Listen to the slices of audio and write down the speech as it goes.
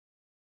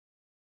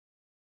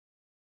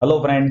Hello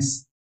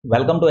friends,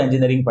 welcome to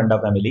Engineering Funda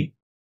family.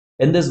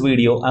 In this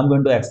video, I'm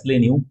going to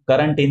explain you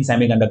current in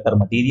semiconductor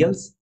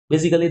materials.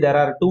 Basically, there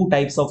are two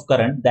types of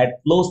current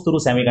that flows through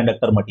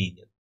semiconductor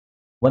material.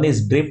 One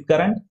is drift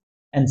current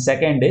and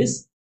second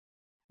is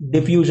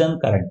diffusion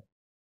current.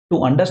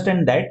 To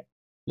understand that,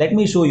 let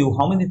me show you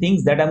how many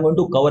things that I'm going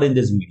to cover in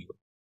this video.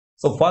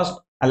 So first,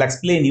 I'll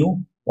explain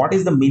you what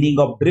is the meaning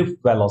of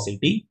drift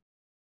velocity.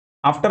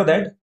 After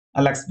that,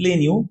 I'll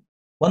explain you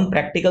one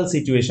practical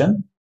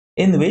situation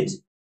in which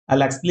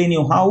I'll explain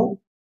you how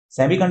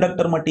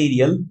semiconductor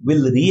material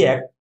will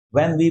react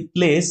when we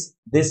place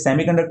this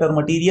semiconductor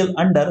material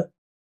under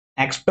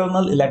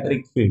external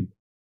electric field.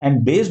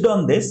 And based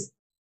on this,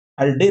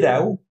 I'll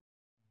derive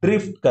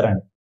drift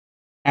current.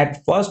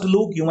 At first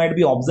look, you might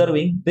be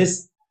observing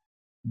this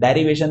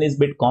derivation is a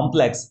bit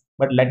complex,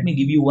 but let me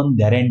give you one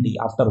guarantee.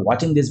 After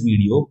watching this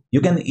video,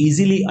 you can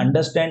easily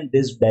understand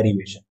this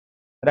derivation,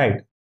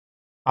 right?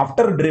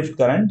 After drift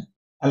current,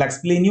 I'll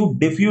explain you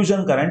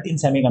diffusion current in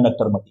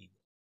semiconductor material.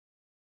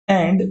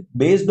 And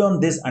based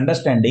on this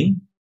understanding,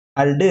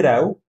 I'll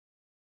derive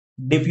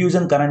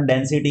diffusion current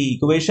density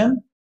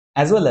equation,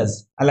 as well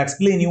as I'll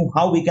explain you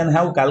how we can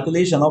have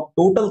calculation of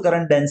total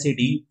current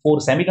density for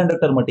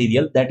semiconductor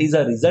material that is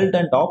a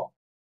resultant of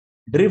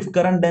drift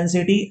current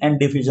density and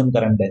diffusion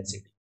current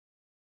density.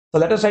 So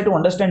let us try to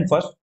understand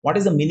first what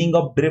is the meaning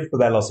of drift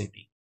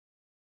velocity.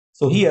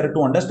 So here,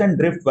 to understand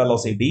drift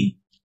velocity,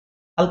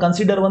 I'll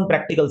consider one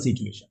practical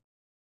situation.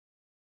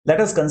 Let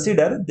us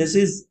consider this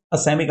is a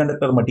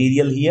semiconductor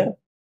material here,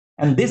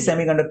 and this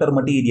semiconductor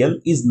material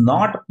is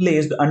not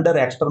placed under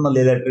external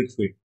electric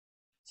field.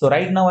 So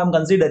right now I'm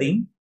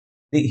considering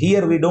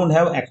here we don't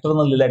have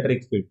external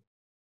electric field.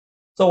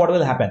 So what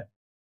will happen?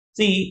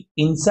 See,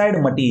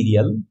 inside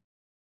material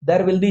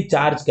there will be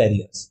charge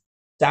carriers.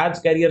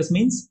 Charge carriers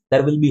means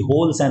there will be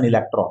holes and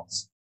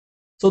electrons.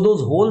 So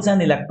those holes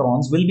and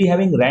electrons will be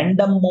having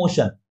random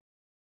motion.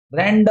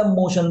 Random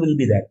motion will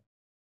be there.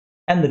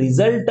 And the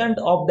resultant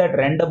of that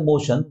random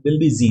motion will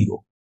be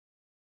zero.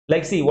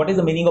 Like, see, what is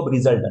the meaning of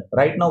resultant?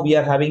 Right now we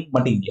are having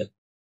material.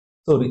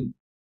 So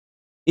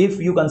if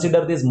you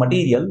consider this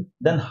material,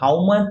 then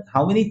how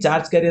many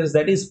charge carriers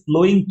that is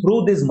flowing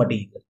through this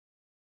material?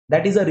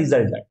 That is a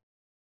resultant.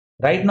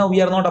 Right now we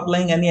are not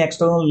applying any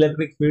external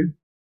electric field.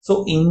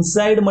 So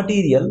inside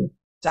material,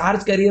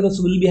 charge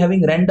carriers will be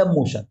having random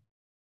motion,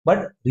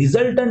 but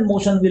resultant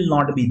motion will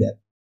not be there.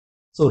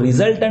 So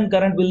resultant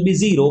current will be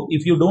zero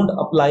if you don't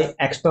apply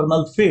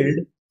external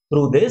field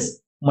through this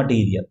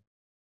material.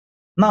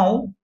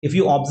 Now, if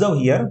you observe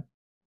here,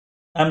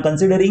 I am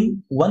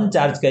considering one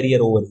charge carrier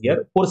over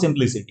here for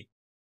simplicity.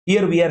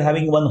 Here we are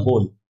having one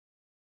hole.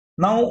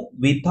 Now,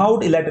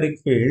 without electric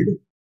field,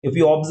 if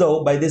you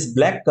observe by this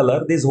black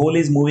color, this hole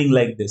is moving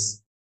like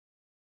this.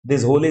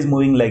 This hole is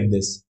moving like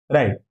this,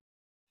 right?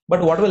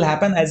 But what will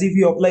happen as if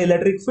you apply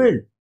electric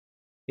field?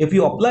 If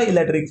you apply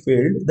electric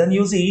field, then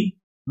you see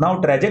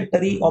now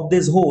trajectory of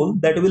this hole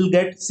that will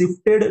get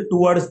shifted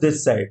towards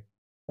this side,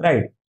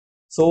 right?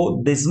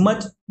 So this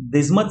much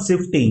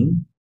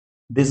shifting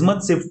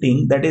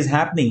that is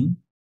happening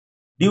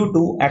due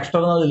to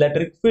external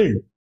electric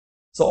field.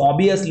 So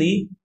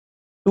obviously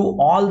to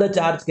all the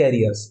charge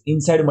carriers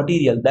inside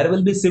material there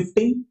will be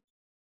shifting.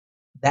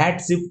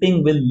 That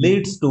shifting will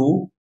leads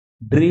to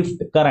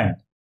drift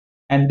current,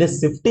 and this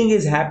shifting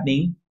is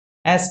happening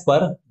as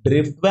per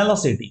drift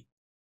velocity.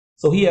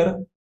 So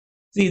here,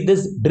 see,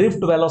 this drift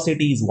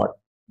velocity is what?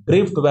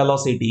 Drift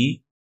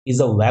velocity is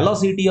a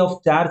velocity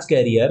of charge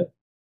carrier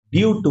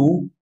due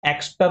to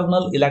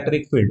external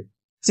electric field.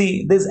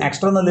 See, this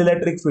external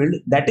electric field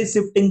that is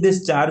shifting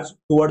this charge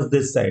towards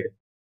this side.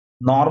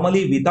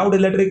 Normally, without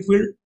electric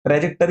field,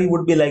 trajectory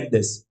would be like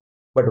this.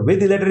 But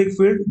with electric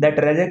field, that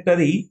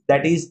trajectory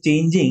that is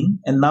changing,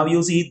 and now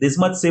you see this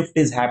much shift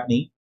is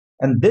happening,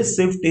 and this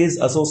shift is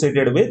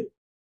associated with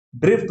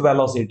drift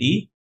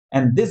velocity.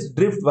 And this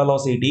drift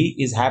velocity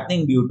is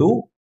happening due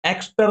to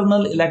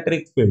external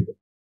electric field,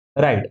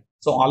 right?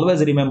 So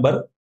always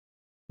remember,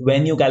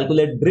 when you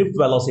calculate drift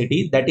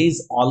velocity, that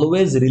is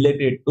always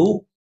related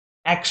to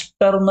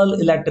external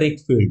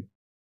electric field.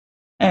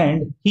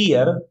 And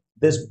here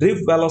this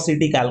drift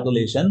velocity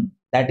calculation,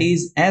 that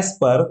is as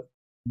per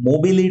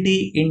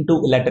mobility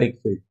into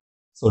electric field.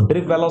 So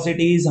drift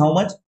velocity is how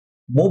much?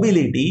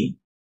 Mobility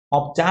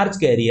of charge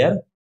carrier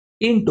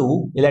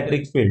into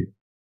electric field,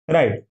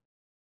 right?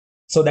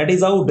 So that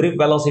is how drift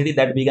velocity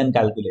that we can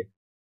calculate.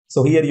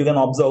 So here you can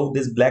observe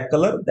this black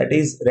color, that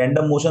is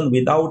random motion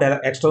without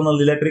external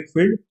electric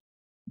field.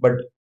 But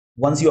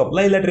once you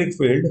apply electric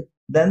field,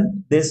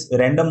 then this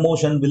random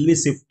motion will be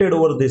shifted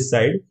over this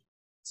side.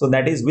 So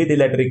that is with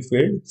electric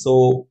field.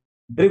 So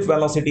drift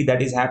velocity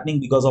that is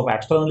happening because of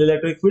external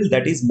electric field,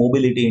 that is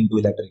mobility into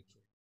electric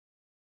field.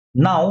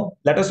 Now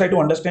let us try to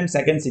understand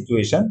second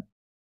situation,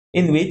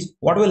 in which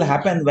what will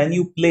happen when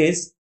you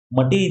place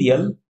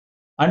material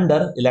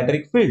under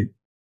electric field.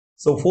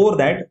 So for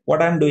that, what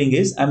I am doing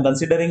is I am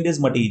considering this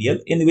material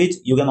in which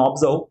you can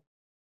observe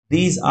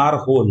these are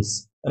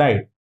holes,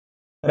 right?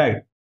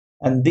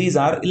 And these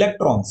are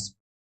electrons.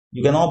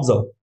 You can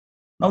observe.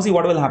 Now see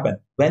what will happen.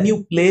 When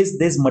you place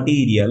this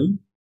material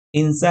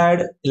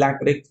inside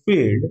electric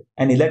field,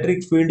 and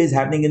electric field is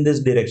happening in this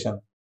direction.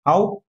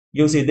 How?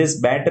 You see this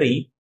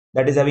battery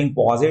that is having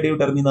positive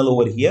terminal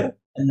over here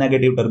and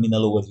negative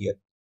terminal over here.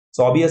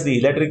 So obviously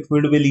electric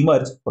field will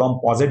emerge from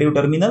positive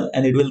terminal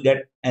and it will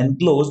get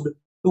enclosed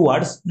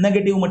towards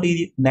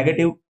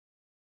negative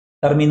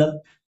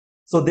terminal.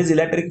 So this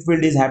electric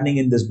field is happening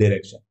in this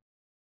direction.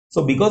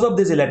 So because of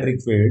this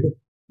electric field,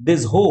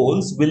 these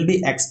holes will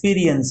be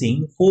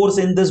experiencing force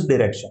in this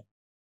direction,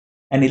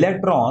 and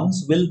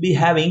electrons will be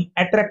having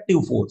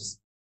attractive force,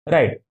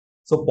 right?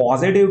 So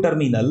positive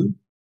terminal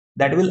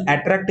that will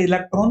attract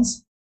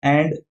electrons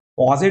and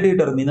positive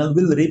terminal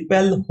will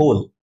repel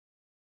hole,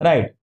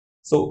 right?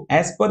 So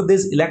as per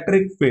this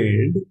electric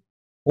field,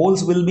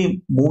 holes will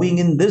be moving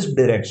in this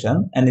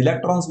direction and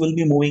electrons will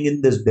be moving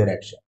in this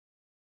direction,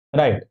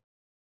 right?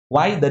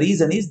 Why? The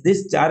reason is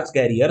these charge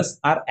carriers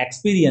are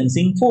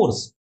experiencing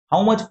force.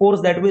 How much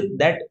force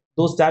that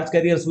those charge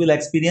carriers will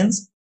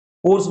experience?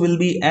 Force will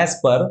be as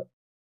per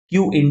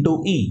Q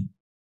into E.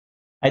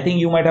 I think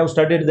you might have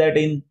studied that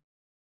in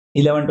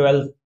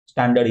 11-12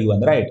 standard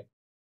even, right?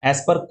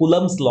 As per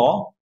Coulomb's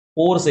law,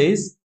 force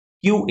is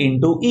Q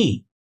into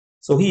E.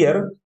 So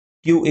here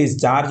Q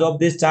is charge of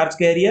this charge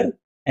carrier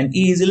and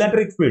E is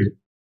electric field.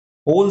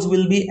 Holes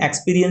will be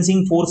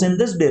experiencing force in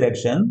this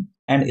direction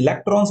and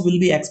electrons will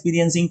be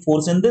experiencing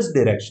force in this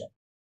direction,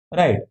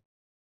 right?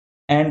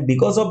 And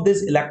because of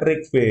this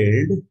electric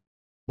field,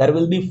 there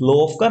will be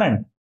flow of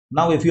current.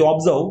 Now if you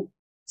observe,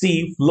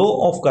 see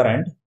flow of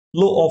current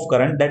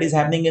that is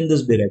happening in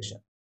this direction.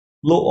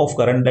 Flow of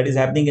current that is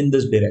happening in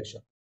this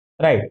direction,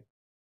 right?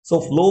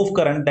 So flow of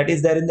current that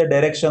is there in the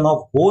direction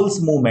of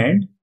holes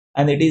movement,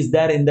 and it is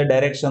there in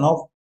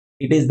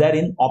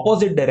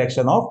opposite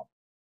direction of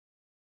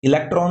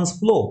electrons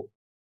flow.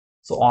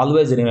 So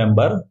always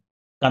remember,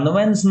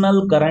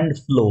 conventional current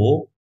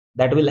flow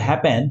that will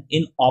happen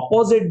in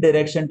opposite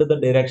direction to the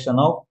direction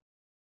of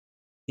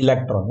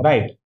electron,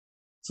 right?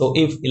 So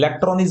if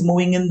electron is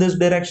moving in this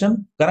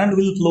direction, current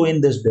will flow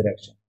in this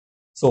direction.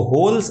 So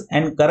holes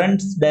and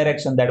current's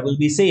direction that will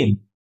be same,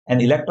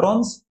 and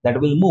electrons that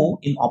will move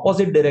in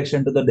opposite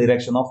direction to the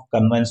direction of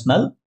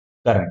conventional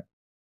current,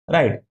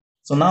 right?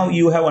 So now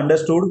you have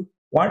understood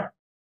what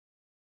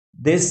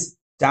this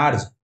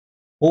charge,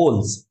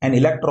 holes and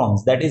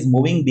electrons that is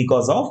moving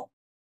because of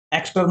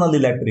external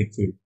electric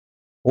field.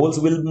 Holes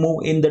will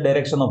move in the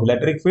direction of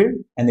electric field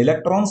and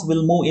electrons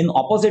will move in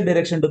opposite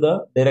direction to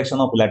the direction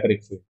of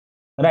electric field,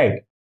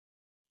 right?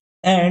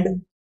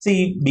 And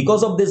see,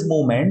 because of this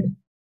movement,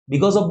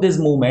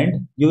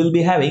 you will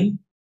be having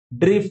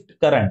drift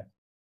current.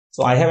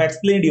 So I have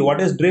explained you what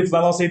is drift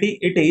velocity.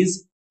 It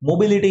is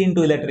mobility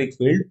into electric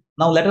field.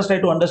 Now let us try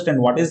to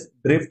understand what is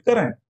drift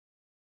current.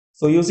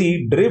 So you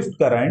see, drift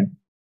current,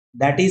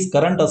 that is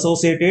current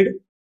associated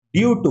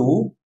due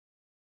to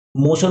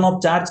motion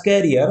of charge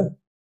carrier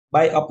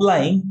by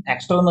applying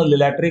external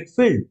electric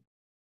field,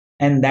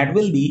 and that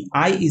will be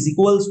I is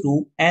equals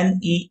to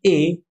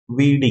NEA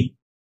VD,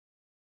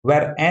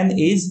 where N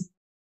is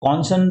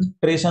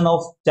concentration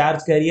of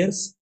charge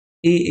carriers,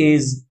 E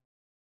is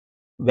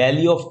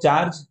value of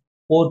charge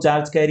for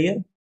charge carrier.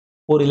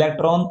 For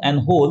electron and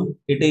hole,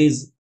 it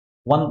is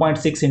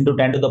 1.6 into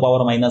 10 to the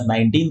power minus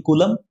 19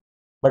 coulomb.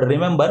 But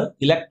remember,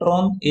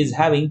 electron is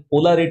having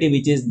polarity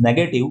which is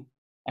negative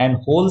and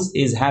holes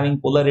is having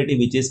polarity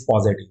which is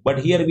positive. But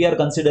here we are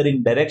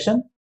considering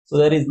direction, so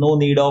there is no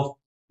need of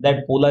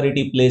that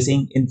polarity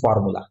placing in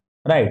formula,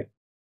 right?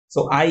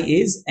 So I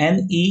is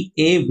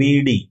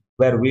NEAVD,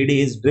 where VD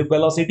is drift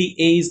velocity,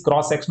 A is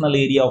cross-sectional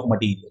area of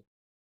material.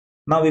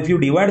 Now if you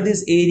divide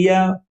this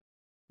area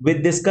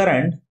with this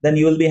current, then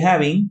you will be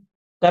having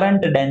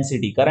current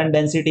density. Current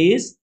density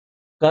is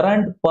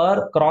current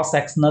per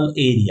cross-sectional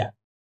area.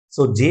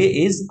 So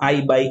J is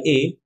I by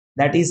A,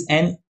 that is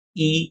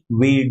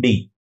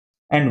NEVD.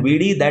 And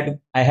VD that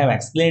I have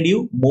explained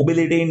you,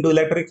 mobility into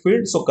electric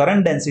field. So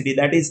current density,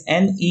 that is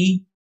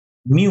NE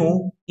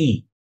mu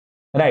E,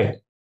 right?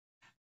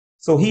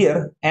 So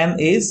here N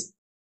is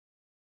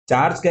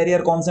charge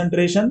carrier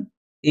concentration,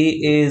 A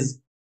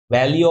is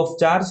value of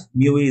charge,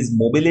 mu is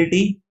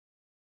mobility,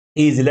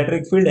 E is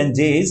electric field, and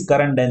J is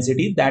current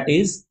density, that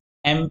is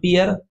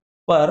ampere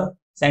per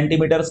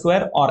centimeter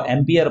square or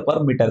ampere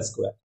per meter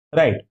square,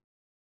 right?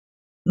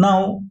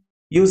 Now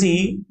you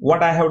see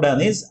what I have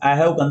done is I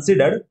have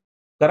considered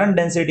current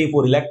density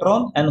for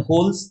electron and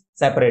holes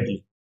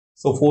separately.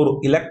 So for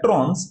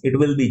electrons it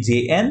will be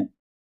Jn,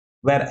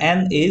 where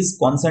N is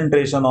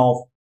concentration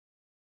of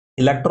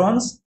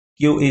electrons,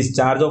 Q is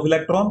charge of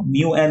electron,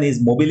 mu N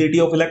is mobility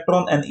of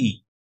electron, and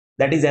E,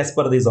 that is as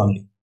per this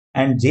only.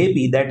 And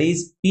Jp, that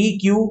is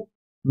PQ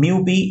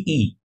mu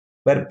Pe,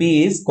 where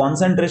P is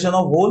concentration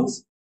of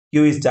holes,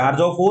 Q is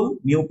charge of hole,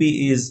 mu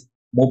P is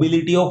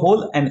mobility of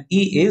hole, and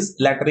E is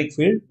electric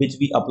field which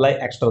we apply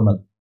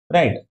external,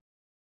 right?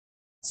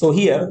 So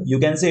here you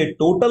can say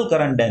total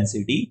current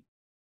density,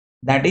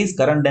 that is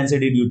current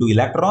density due to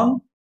electron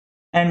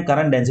and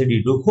current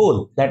density due to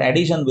hole. That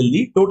addition will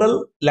be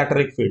total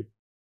electric field.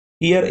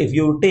 Here if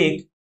you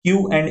take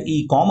Q and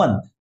E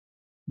common,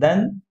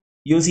 then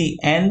you see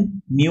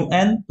N mu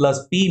N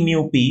plus P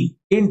mu P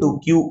into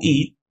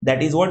QE.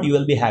 That is what you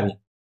will be having.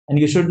 And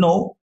you should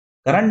know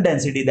current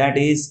density, that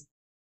is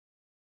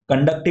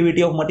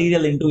conductivity of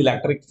material into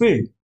electric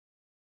field.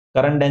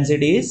 Current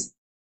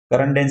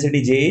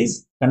density J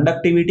is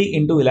conductivity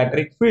into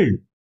electric field.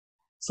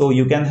 So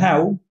you can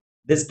have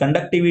this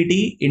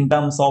conductivity in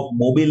terms of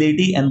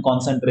mobility and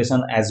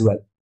concentration as well.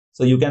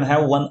 So you can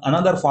have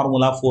another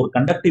formula for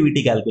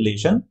conductivity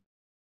calculation,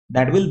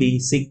 that will be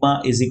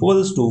sigma is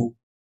equals to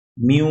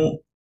mu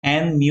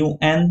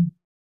n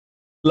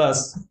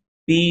plus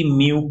P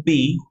mu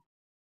P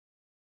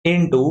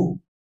into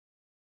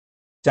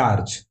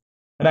charge,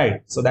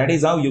 right? So that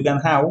is how you can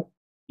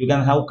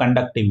have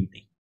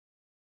conductivity.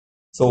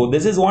 So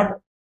this is what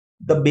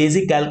the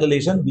basic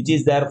calculation which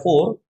is there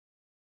for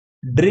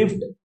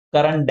drift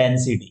current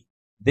density.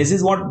 This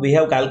is what we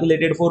have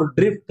calculated for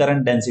drift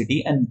current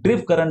density, and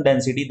drift current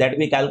density that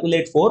we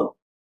calculate for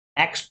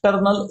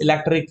external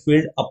electric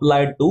field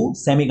applied to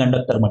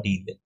semiconductor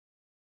material.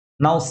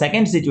 Now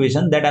second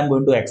situation that I'm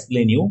going to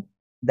explain you,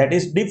 that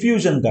is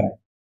diffusion current.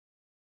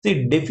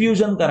 See,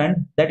 diffusion current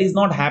that is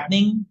not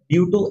happening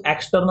due to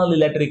external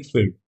electric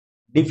field.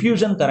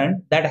 Diffusion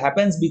current that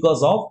happens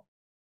because of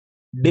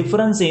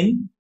difference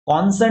in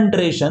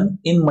concentration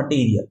in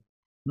material.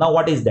 Now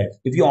what is that?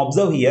 If you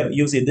observe here,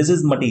 you see this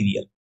is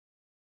material.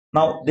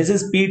 Now this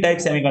is p-type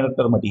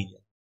semiconductor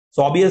material.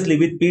 So obviously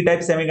with p-type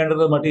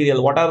semiconductor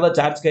material, what are the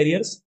charge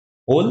carriers?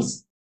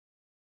 Holes.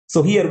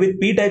 So here with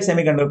p-type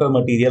semiconductor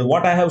material,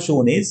 what I have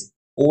shown is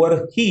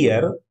over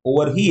here,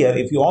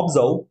 if you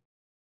observe,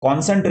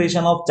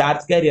 concentration of charge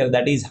carrier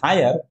that is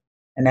higher,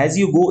 and as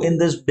you go in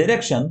this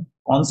direction,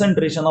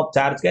 concentration of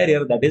charge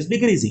carrier that is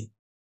decreasing.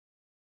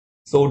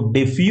 So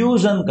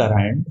diffusion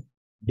current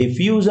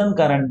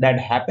that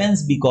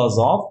happens because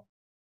of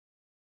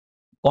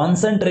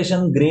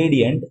concentration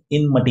gradient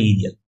in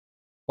material,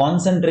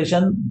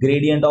 concentration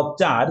gradient of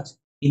charge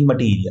in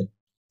material.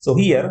 So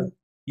here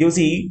you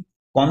see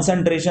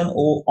concentration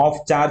of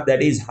charge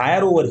that is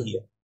higher over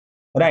here,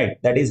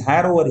 right? That is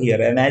higher over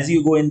here, and as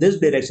you go in this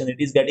direction, it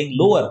is getting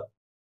lower.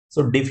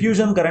 So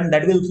diffusion current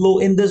that will flow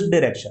in this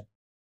direction.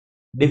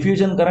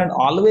 Diffusion current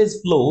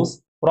always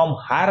flows from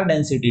higher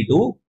density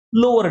to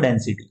lower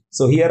density.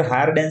 So here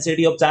higher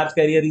density of charge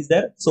carrier is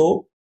there.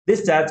 So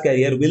this charge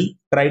carrier will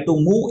try to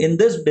move in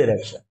this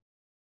direction,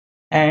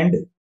 and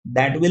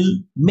that will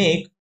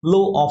make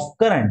flow of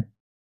current,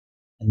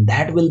 and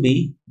that will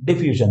be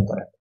diffusion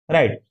current,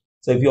 right?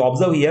 So if you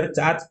observe here,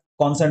 charge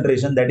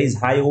concentration that is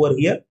high over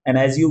here, and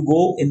as you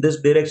go in this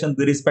direction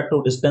with respect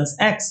to distance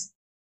x,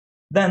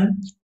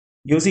 then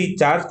you see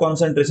charge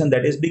concentration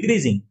that is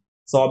decreasing.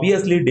 So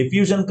obviously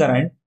diffusion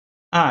current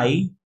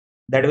I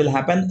that will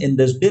happen in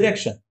this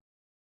direction.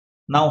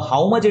 Now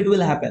how much it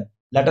will happen?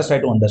 Let us try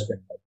to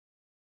understand that.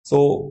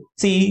 So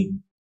see,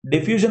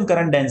 diffusion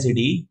current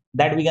density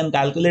that we can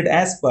calculate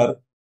as per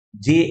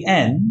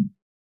Jn,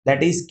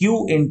 that is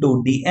Q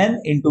into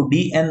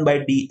dn by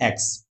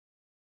dx.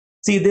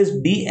 See this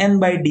dn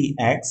by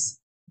dx,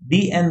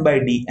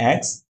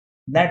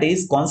 that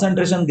is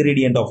concentration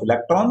gradient of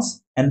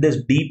electrons, and this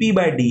dp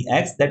by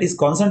dx, that is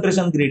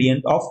concentration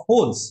gradient of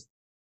holes.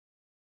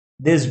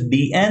 This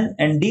dn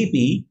and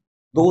dp,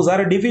 those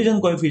are diffusion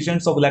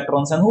coefficients of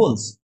electrons and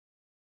holes.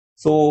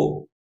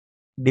 So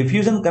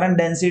diffusion current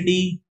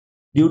density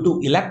due to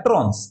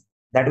electrons,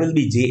 that will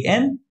be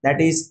Jn, that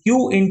is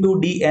Q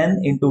into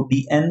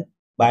dn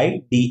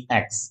by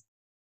dx.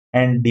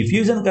 And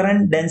diffusion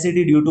current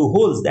density due to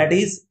holes, that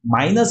is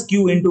minus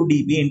Q into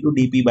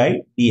dp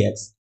by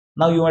dx.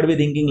 Now you might be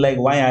thinking like,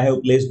 why I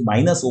have placed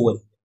minus over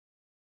here?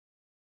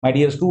 My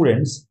dear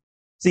students,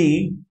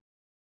 see,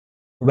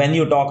 when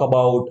you talk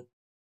about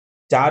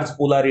charge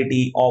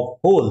polarity of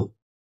hole,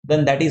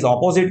 then that is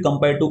opposite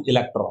compared to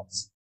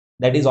electrons.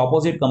 That is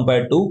opposite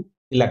compared to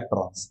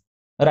electrons,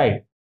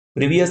 right?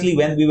 Previously,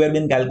 when we were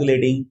been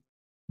calculating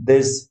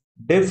this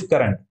diff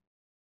current,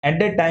 at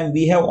that time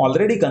we have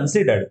already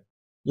considered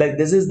like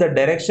this is the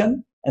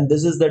direction, and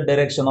this is the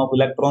direction of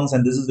electrons,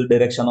 and this is the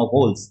direction of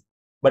holes.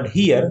 But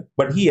here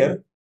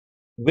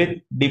with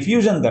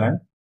diffusion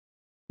current,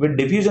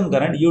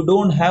 you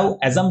don't have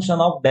assumption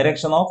of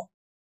direction of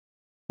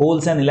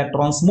holes and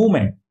electrons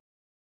movement.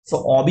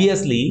 So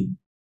obviously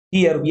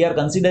here we are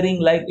considering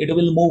like it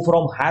will move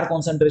from higher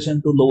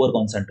concentration to lower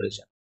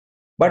concentration.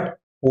 But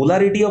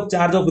polarity of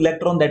charge of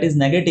electron, that is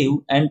negative,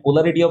 and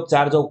polarity of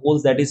charge of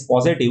holes, that is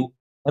positive,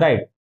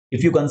 right?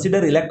 If you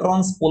consider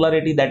electrons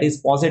polarity that is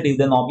positive,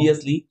 then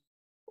obviously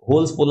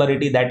holes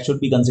polarity that should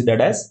be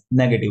considered as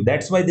negative.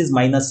 That's why this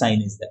minus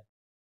sign is there.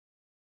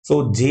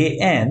 So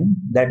Jn,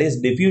 that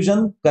is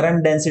diffusion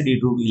current density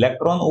to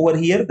electron over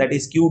here, that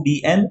is Q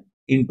dn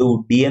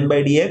into dn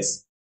by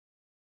dx,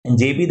 and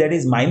Jp, that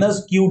is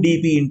minus Q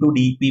dp into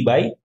dp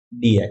by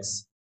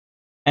dx.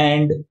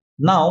 And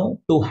now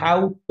to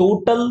have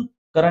total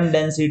current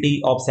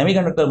density of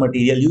semiconductor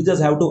material, you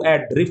just have to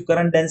add drift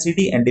current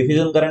density and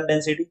diffusion current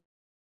density.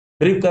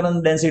 Drift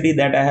current density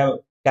that I have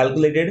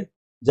calculated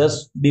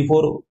just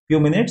before few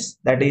minutes,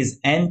 that is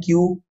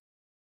nq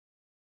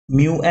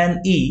mu n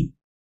E,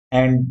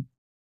 and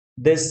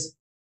this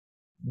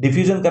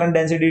diffusion current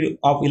density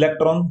of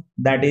electron,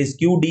 that is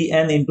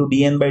qdn into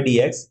dn by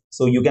dx.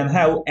 So you can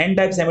have n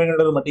type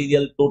semiconductor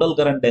material total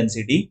current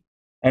density,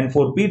 and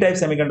for p type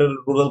semiconductor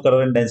total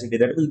current density,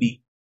 that will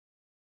be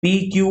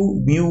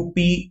pq mu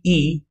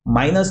pe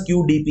minus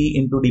q dp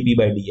into dp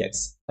by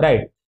dx,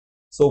 right?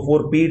 So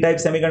for p type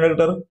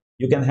semiconductor,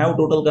 you can have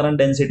total current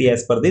density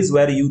as per this,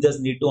 where you just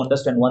need to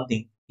understand one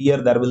thing.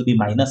 Here there will be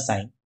minus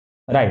sign,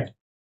 right?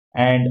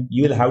 And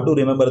you will have to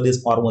remember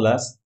these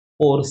formulas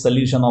for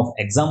solution of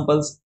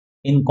examples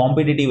in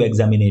competitive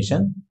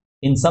examination.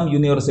 In some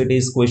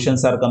universities,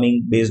 questions are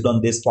coming based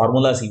on these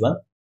formulas even,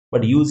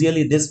 but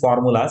usually these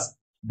formulas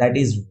that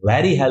is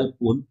very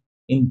helpful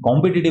in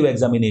competitive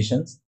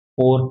examinations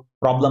for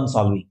problem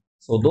solving.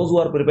 So those who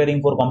are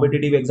preparing for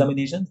competitive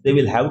examinations, they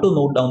will have to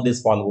note down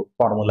these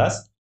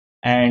formulas,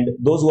 and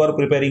those who are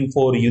preparing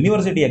for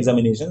university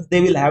examinations,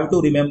 they will have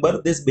to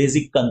remember this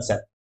basic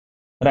concept,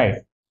 right?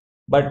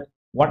 But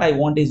what I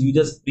want is you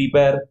just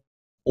prepare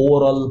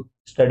overall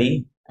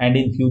study, and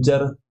in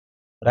future,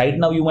 right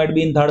now you might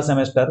be in third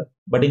semester,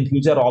 but in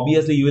future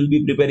obviously you will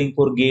be preparing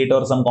for gate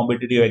or some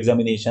competitive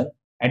examination.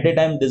 At a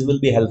time this will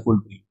be helpful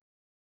to you.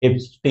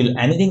 If still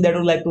anything that you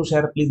would like to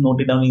share, please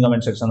note it down in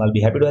comment section. I'll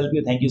be happy to help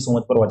you. Thank you so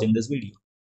much for watching this video.